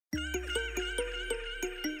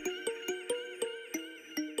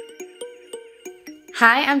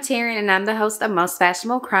Hi, I'm Taryn and I'm the host of Most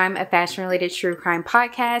Fashionable Crime, a fashion-related true crime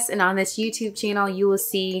podcast. And on this YouTube channel, you will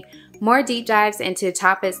see more deep dives into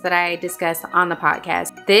topics that I discuss on the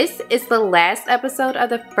podcast. This is the last episode of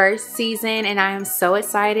the first season and I am so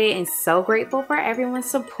excited and so grateful for everyone's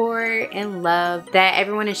support and love that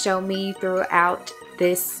everyone has shown me throughout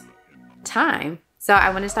this time. So I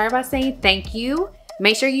want to start by saying thank you.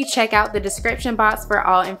 Make sure you check out the description box for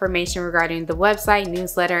all information regarding the website,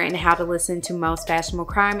 newsletter, and how to listen to Most Fashionable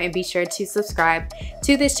Crime. And be sure to subscribe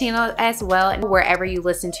to this channel as well wherever you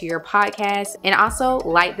listen to your podcast. And also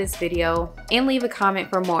like this video and leave a comment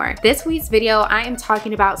for more. This week's video, I am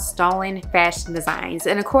talking about stolen fashion designs.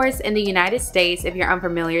 And of course, in the United States, if you're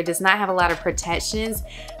unfamiliar, does not have a lot of protections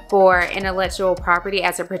for intellectual property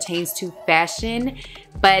as it pertains to fashion,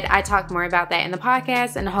 but I talk more about that in the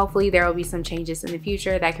podcast and hopefully there will be some changes in the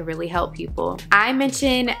future that could really help people. I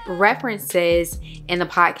mentioned references in the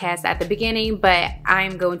podcast at the beginning, but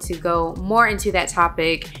I'm going to go more into that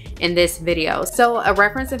topic in this video. So a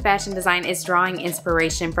reference in fashion design is drawing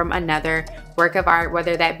inspiration from another work of art,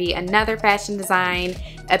 whether that be another fashion design,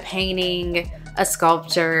 a painting, a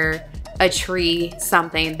sculpture, a tree,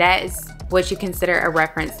 something. That is what you consider a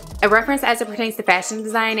reference. A reference as it pertains to fashion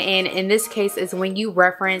design, and in this case is when you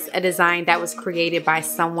reference a design that was created by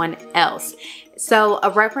someone else. So a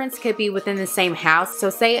reference could be within the same house. So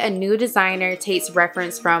say a new designer takes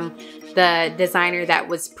reference from the designer that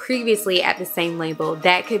was previously at the same label.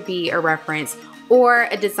 That could be a reference. Or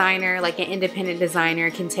a designer, like an independent designer,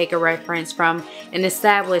 can take a reference from an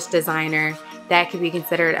established designer. That could be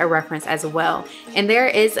considered a reference as well. And there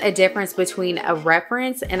is a difference between a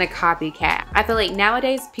reference and a copycat. I feel like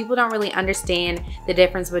nowadays people don't really understand the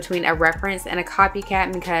difference between a reference and a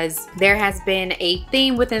copycat because there has been a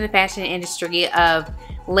theme within the fashion industry of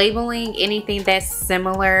labeling anything that's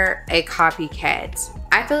similar a copycat.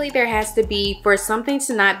 I feel like there has to be, for something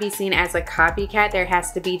to not be seen as a copycat, there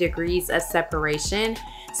has to be degrees of separation.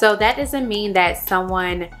 So that doesn't mean that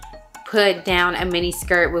someone put down a mini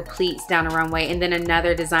skirt with pleats down a runway and then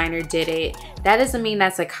another designer did it. That doesn't mean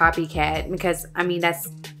that's a copycat because I mean that's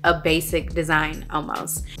a basic design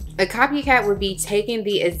almost. A copycat would be taking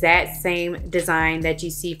the exact same design that you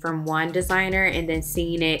see from one designer and then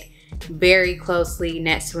seeing it very closely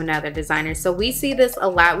next to another designer. So we see this a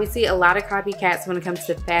lot. We see a lot of copycats when it comes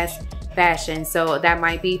to fast fashion. So that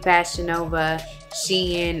might be Fashionable,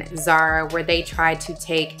 Shein, Zara, where they try to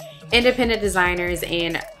take independent designers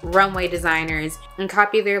and runway designers and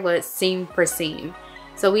copy their looks seam for seam.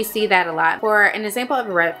 So we see that a lot. For an example of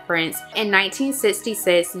a reference, in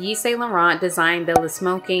 1966, Yves Saint Laurent designed the Le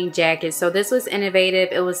Smoking jacket. So this was innovative.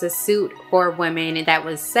 It was a suit for women that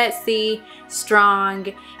was sexy,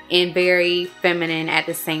 strong, and very feminine at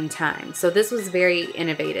the same time. So this was very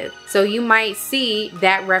innovative. So you might see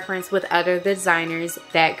that reference with other designers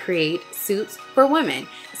that create suits for women.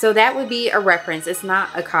 So that would be a reference. It's not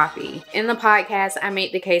a copy. In the podcast, I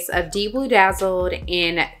made the case of Deep Blue Dazzled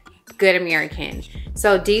and Good American.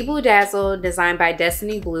 So Deep Blue Dazzled, designed by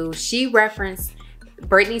Destiny Blue, she referenced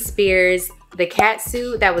Britney Spears, the cat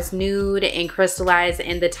suit that was nude and crystallized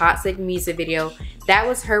in the Toxic music video. That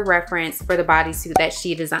was her reference for the bodysuit that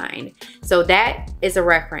she designed. So that is a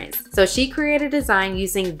reference. So she created a design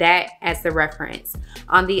using that as the reference.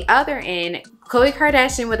 On the other end, Khloe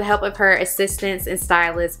Kardashian, with the help of her assistants and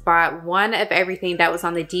stylists, bought one of everything that was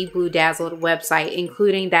on the Deep Blue Dazzled website,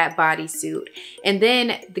 including that bodysuit. And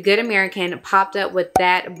then the Good American popped up with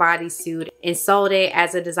that bodysuit and sold it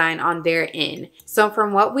as a design on their end. So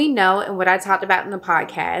from what we know and what I talked about in the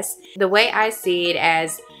podcast, the way I see it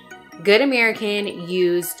as Good American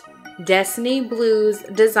used Destiny Blue's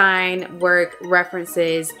design work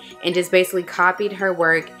references and just basically copied her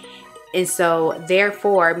work. And so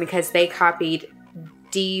therefore, because they copied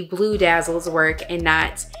D Blue Dazzle's work and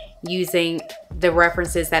not using the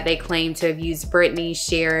references that they claim to have used Britney,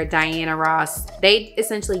 Cher, Diana Ross, they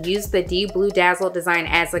essentially used the D Blue Dazzle design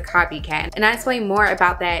as a copycat. And I explain more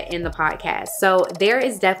about that in the podcast. So there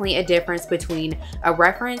is definitely a difference between a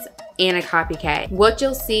reference and a copycat. What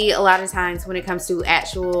you'll see a lot of times when it comes to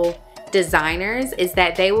actual designers is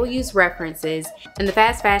that they will use references in the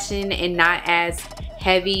fast fashion and not as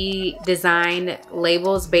heavy design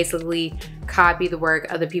labels, basically copy the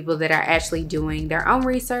work of the people that are actually doing their own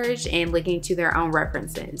research and looking to their own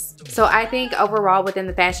references. So I think overall within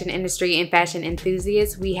the fashion industry and fashion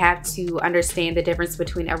enthusiasts, we have to understand the difference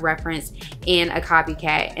between a reference and a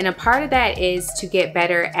copycat. And a part of that is to get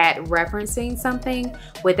better at referencing something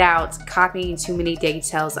without copying too many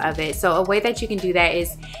details of it. So a way that you can do that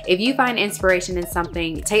is if you find inspiration in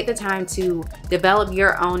something, take the time to develop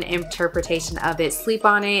your own interpretation of it. Sleep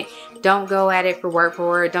on it. Don't go at it for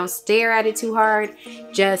word. Don't stare at it too hard.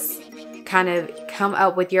 Just kind of come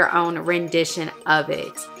up with your own rendition of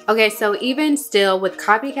it. Okay, so even still with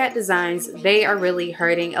copycat designs, they are really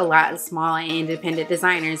hurting a lot of small and independent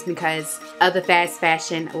designers because of the fast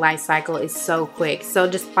fashion life cycle is so quick. So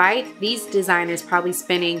despite these designers probably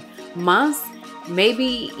spending months,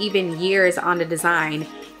 maybe even years on the design,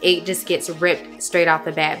 it just gets ripped straight off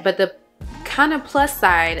the bat. But the kind of plus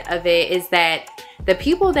side of it is that the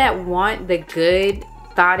people that want the good,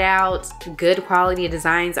 thought out, good quality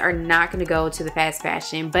designs are not going to go to the fast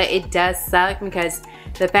fashion. But it does suck because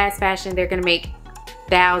the fast fashion, they're going to make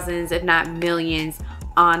thousands if not millions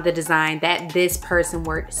on the design that this person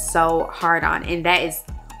worked so hard on, and that is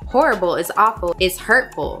horrible, it's awful, it's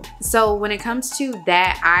hurtful. So when it comes to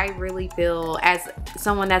that, I really feel as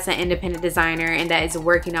someone that's an independent designer and that is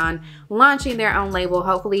working on launching their own label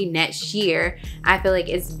hopefully next year, I feel like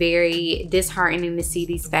it's very disheartening to see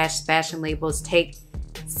these fast fashion labels take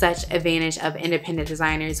such advantage of independent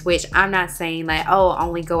designers, which I'm not saying like, oh,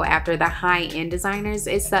 only go after the high-end designers.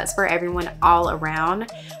 It sucks for everyone all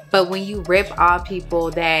around. But when you rip off people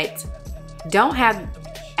that don't have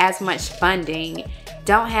as much funding,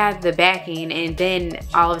 don't have the backing, and then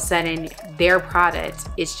all of a sudden their product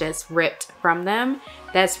is just ripped from them,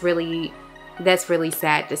 that's really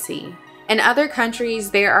sad to see. In other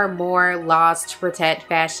countries, there are more laws to protect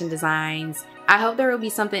fashion designs. I hope there will be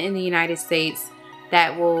something in the United States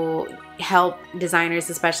that will help designers,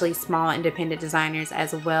 especially small independent designers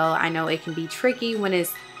as well. I know it can be tricky when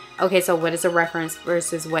it's, okay, so what is a reference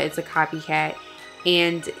versus what is a copycat?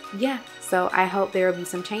 And yeah, so I hope there will be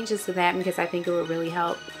some changes to that because I think it would really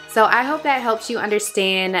help. So I hope that helps you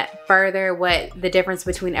understand further what the difference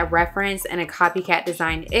between a reference and a copycat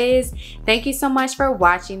design is. Thank you so much for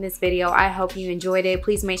watching this video. I hope you enjoyed it.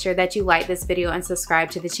 Please make sure that you like this video and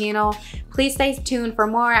subscribe to the channel. Please stay tuned for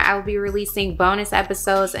more. I will be releasing bonus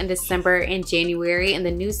episodes in December and January, and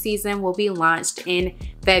the new season will be launched in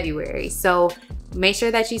February. So make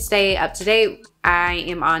sure that you stay up to date. I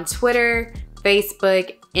am on Twitter,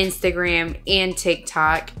 Facebook, Instagram, and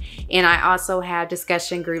TikTok, and I also have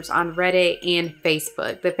discussion groups on Reddit and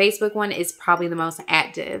Facebook. The Facebook one is probably the most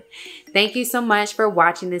active. Thank you so much for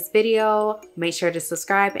watching this video. Make sure to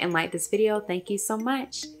subscribe and like this video. Thank you so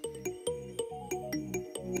much.